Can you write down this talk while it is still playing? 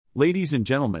Ladies and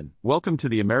gentlemen, welcome to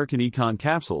the American Econ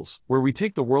Capsules, where we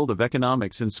take the world of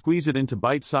economics and squeeze it into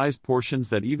bite-sized portions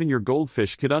that even your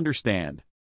goldfish could understand.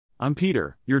 I'm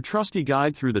Peter, your trusty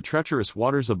guide through the treacherous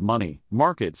waters of money,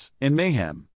 markets, and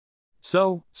mayhem.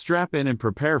 So, strap in and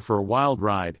prepare for a wild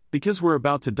ride, because we're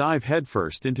about to dive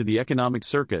headfirst into the economic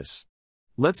circus.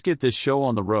 Let's get this show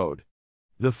on the road.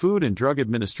 The Food and Drug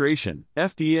Administration,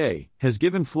 FDA, has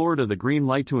given Florida the green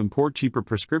light to import cheaper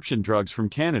prescription drugs from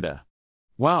Canada.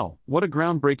 Wow, what a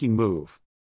groundbreaking move.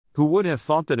 Who would have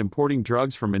thought that importing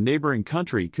drugs from a neighboring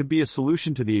country could be a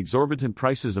solution to the exorbitant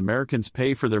prices Americans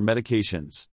pay for their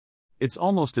medications? It's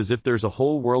almost as if there's a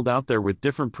whole world out there with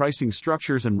different pricing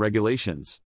structures and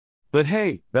regulations. But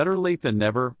hey, better late than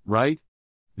never, right?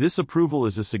 This approval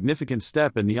is a significant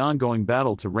step in the ongoing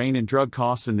battle to rein in drug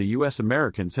costs in the U.S.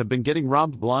 Americans have been getting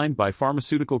robbed blind by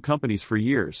pharmaceutical companies for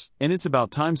years, and it's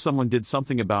about time someone did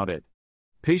something about it.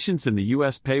 Patients in the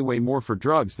U.S. pay way more for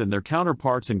drugs than their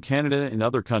counterparts in Canada and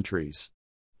other countries.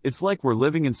 It's like we're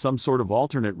living in some sort of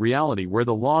alternate reality where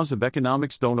the laws of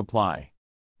economics don't apply.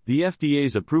 The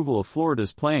FDA's approval of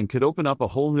Florida's plan could open up a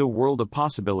whole new world of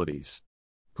possibilities.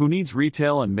 Who needs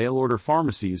retail and mail-order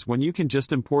pharmacies when you can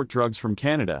just import drugs from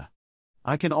Canada?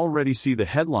 I can already see the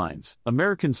headlines: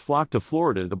 Americans flock to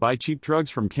Florida to buy cheap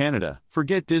drugs from Canada,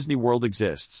 forget Disney World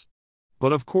exists.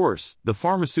 But of course, the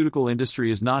pharmaceutical industry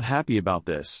is not happy about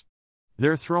this.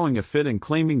 They're throwing a fit and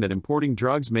claiming that importing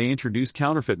drugs may introduce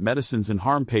counterfeit medicines and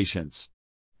harm patients.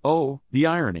 Oh, the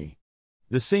irony.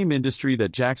 The same industry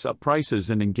that jacks up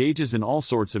prices and engages in all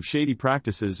sorts of shady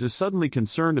practices is suddenly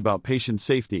concerned about patient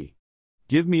safety.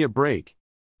 Give me a break.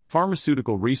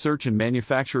 Pharmaceutical Research and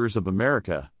Manufacturers of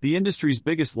America, the industry's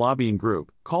biggest lobbying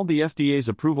group, called the FDA's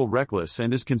approval reckless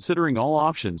and is considering all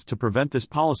options to prevent this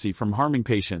policy from harming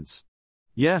patients.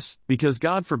 Yes, because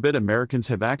God forbid Americans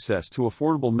have access to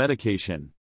affordable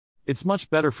medication. It's much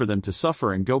better for them to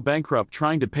suffer and go bankrupt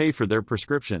trying to pay for their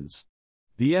prescriptions.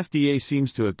 The FDA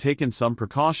seems to have taken some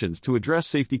precautions to address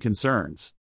safety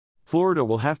concerns. Florida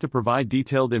will have to provide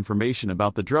detailed information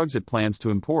about the drugs it plans to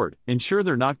import, ensure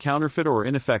they're not counterfeit or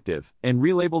ineffective, and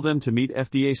relabel them to meet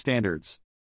FDA standards.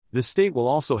 The state will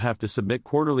also have to submit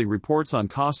quarterly reports on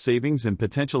cost savings and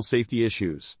potential safety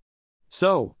issues.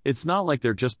 So, it's not like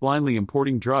they're just blindly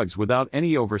importing drugs without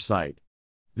any oversight.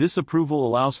 This approval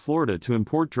allows Florida to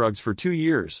import drugs for 2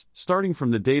 years, starting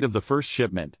from the date of the first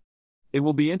shipment. It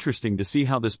will be interesting to see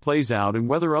how this plays out and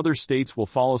whether other states will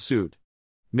follow suit.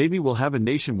 Maybe we'll have a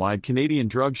nationwide Canadian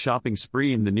drug shopping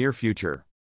spree in the near future.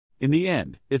 In the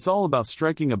end, it's all about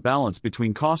striking a balance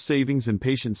between cost savings and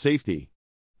patient safety.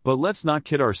 But let's not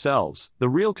kid ourselves, the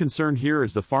real concern here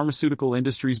is the pharmaceutical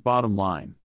industry's bottom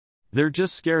line. They're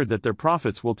just scared that their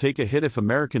profits will take a hit if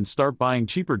Americans start buying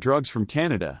cheaper drugs from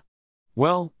Canada.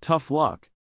 Well, tough luck.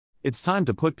 It's time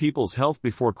to put people's health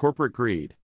before corporate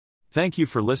greed. Thank you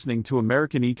for listening to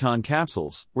American Econ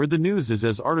Capsules, where the news is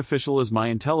as artificial as my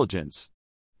intelligence.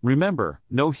 Remember,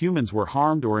 no humans were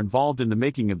harmed or involved in the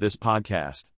making of this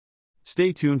podcast.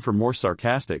 Stay tuned for more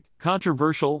sarcastic,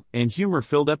 controversial, and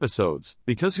humor-filled episodes,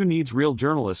 because who needs real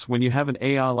journalists when you have an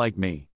AI like me?